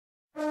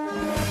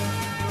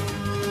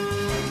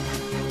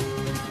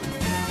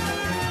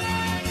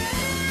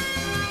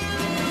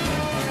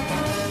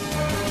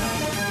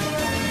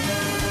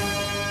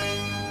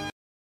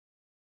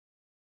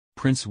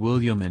Prince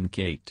William and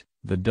Kate,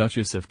 the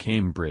Duchess of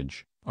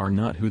Cambridge, are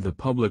not who the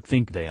public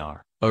think they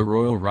are, a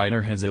royal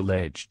writer has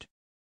alleged.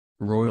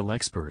 Royal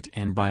expert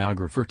and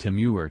biographer Tim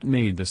Ewart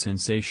made the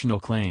sensational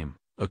claim,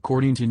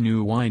 according to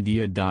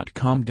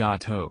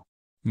newidea.com.au.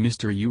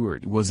 Mr.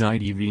 Ewart was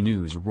ITV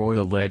News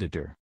royal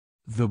editor.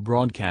 The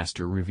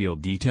broadcaster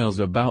revealed details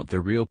about the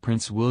real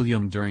Prince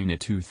William during a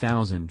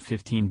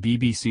 2015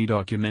 BBC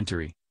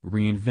documentary,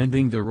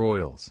 Reinventing the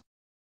Royals.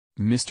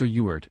 Mr.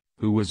 Ewart,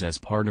 who was as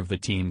part of the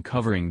team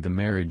covering the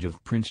marriage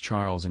of Prince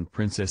Charles and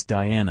Princess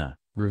Diana,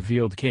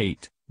 revealed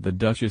Kate, the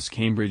Duchess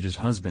Cambridge's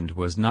husband,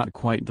 was not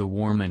quite the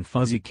warm and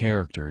fuzzy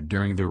character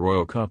during the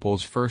royal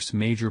couple's first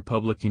major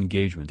public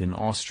engagement in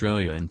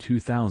Australia in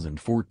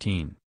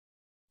 2014.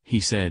 He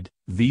said,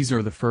 "These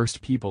are the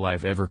first people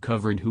I've ever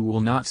covered who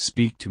will not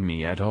speak to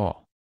me at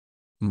all.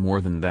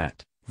 More than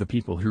that, the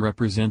people who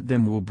represent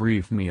them will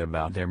brief me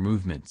about their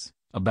movements,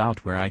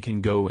 about where I can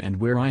go and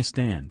where I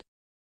stand.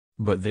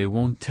 But they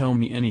won't tell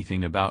me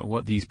anything about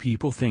what these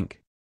people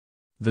think."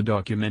 The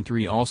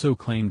documentary also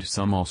claimed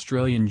some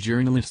Australian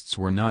journalists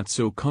were not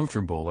so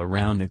comfortable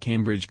around the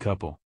Cambridge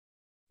couple.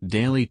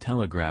 Daily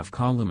Telegraph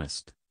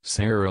columnist,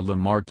 Sarah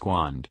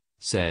Lamarquand,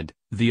 said,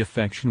 "The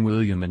affection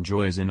William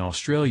enjoys in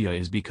Australia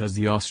is because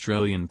the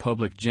Australian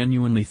public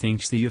genuinely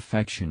thinks the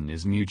affection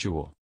is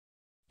mutual."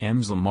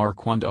 Ms.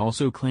 Lamarquand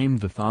also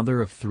claimed the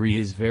father of three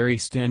is very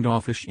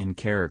standoffish in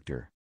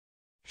character.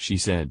 She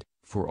said,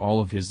 "For all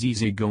of his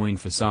easygoing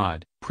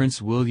facade,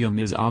 Prince William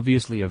is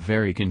obviously a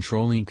very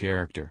controlling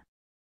character."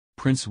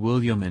 Prince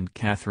William and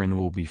Catherine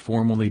will be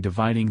formally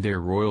dividing their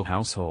royal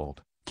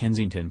household,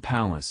 Kensington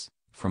Palace,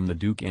 from the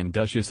Duke and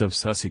Duchess of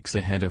Sussex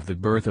ahead of the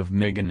birth of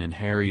Meghan and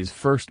Harry's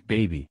first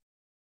baby.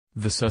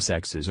 The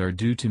Sussexes are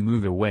due to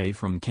move away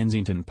from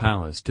Kensington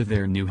Palace to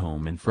their new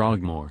home in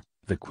Frogmore,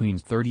 the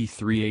Queen's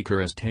 33-acre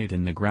estate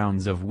in the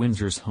grounds of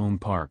Windsor's Home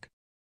Park.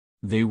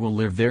 They will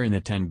live there in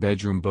a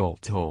 10-bedroom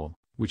bolt hole,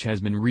 which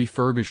has been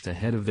refurbished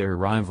ahead of their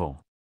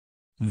arrival.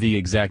 The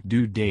exact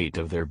due date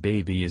of their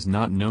baby is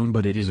not known,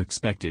 but it is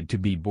expected to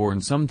be born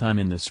sometime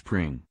in the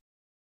spring.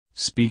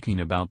 Speaking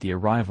about the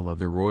arrival of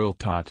the royal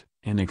tot,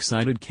 an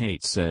excited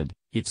Kate said,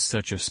 "It's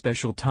such a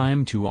special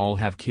time to all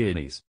have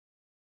kiddies.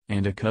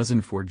 And a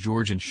cousin for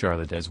George and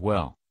Charlotte as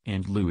well,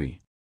 and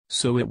Louis.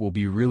 So it will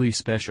be really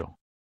special."